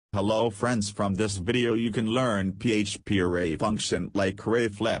Hello friends, from this video you can learn PHP array function like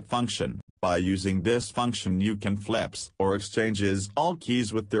arrayflip function. By using this function you can flips or exchanges all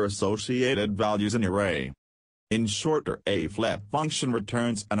keys with their associated values in array. In short, arrayflip function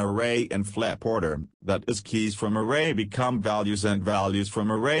returns an array in flip order, that is, keys from array become values and values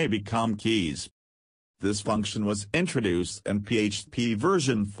from array become keys. This function was introduced in PHP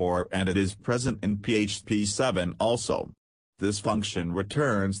version 4 and it is present in PHP 7 also. This function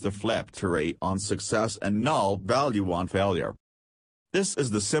returns the flipped array on success and null value on failure. This is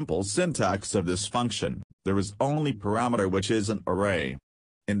the simple syntax of this function. There is only parameter which is an array.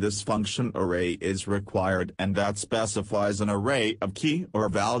 In this function, array is required and that specifies an array of key or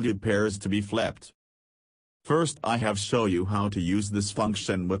value pairs to be flipped. First I have show you how to use this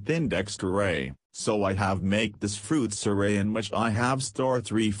function with indexed array, so I have make this fruits array in which I have store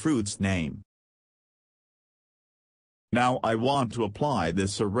 3 fruits name. Now I want to apply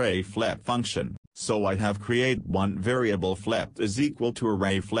this array flip function, so I have create one variable flipped is equal to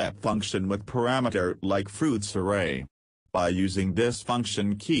array flip function with parameter like fruits array. By using this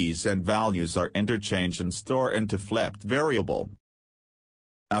function, keys and values are interchanged and stored into flipped variable.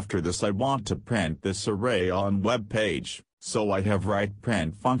 After this I want to print this array on web page, so I have write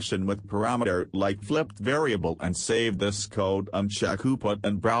print function with parameter like flipped variable and save this code and check output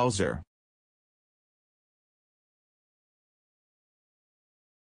in browser.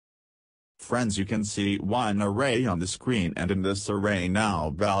 Friends, you can see one array on the screen, and in this array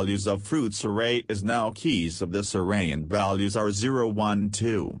now values of fruits array is now keys of this array and values are 0, 1,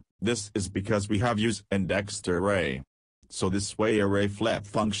 2. This is because we have used indexed array. So this way array flip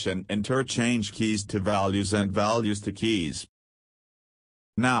function interchange keys to values and values to keys.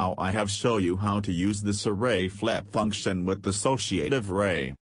 Now I have show you how to use this array flip function with associative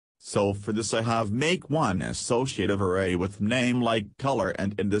array. So for this I have make one associative array with name like color,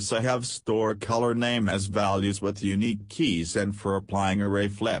 and in this I have store color name as values with unique keys, and for applying array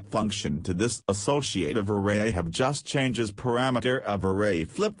flip function to this associative array I have just changes parameter of array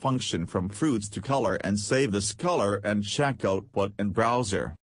flip function from fruits to color and save this color and check output in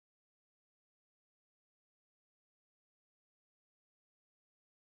browser.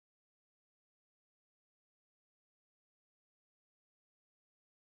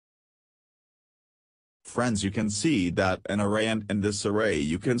 Friends, you can see that an array, and in this array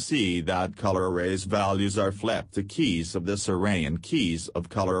you can see that color array's values are flipped to keys of this array and keys of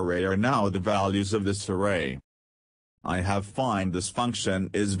color array are now the values of this array. I have find this function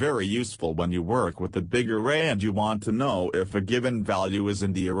is very useful when you work with a big array and you want to know if a given value is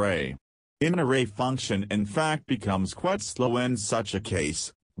in the array. An array function in fact becomes quite slow in such a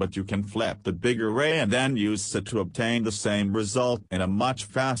case, but you can flip the big array and then use it to obtain the same result in a much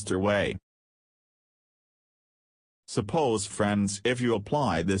faster way. Suppose, friends, if you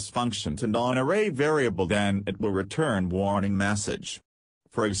apply this function to non-array variable, then it will return warning message.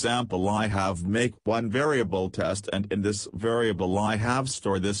 For example, I have make one variable test, and in this variable I have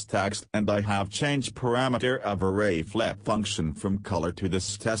store this text, and I have changed parameter of array flip function from color to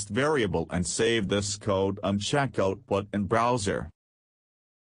this test variable and save this code and check output in browser.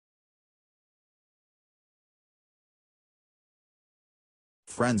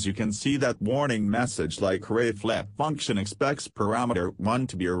 Friends, you can see that warning message like array flip function expects parameter 1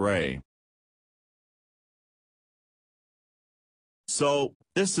 to be array. So,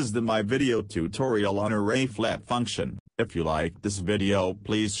 this is my video tutorial on array flip function. If you like this video,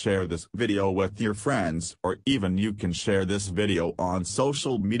 please share this video with your friends, or even you can share this video on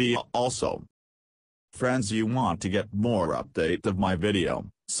social media also. Friends, you want to get more update of my video,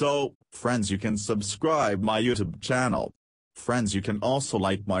 so, friends, you can subscribe my YouTube channel. Friends, you can also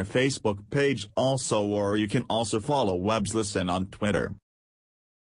like my Facebook page also, or you can also follow Webs Listen on Twitter.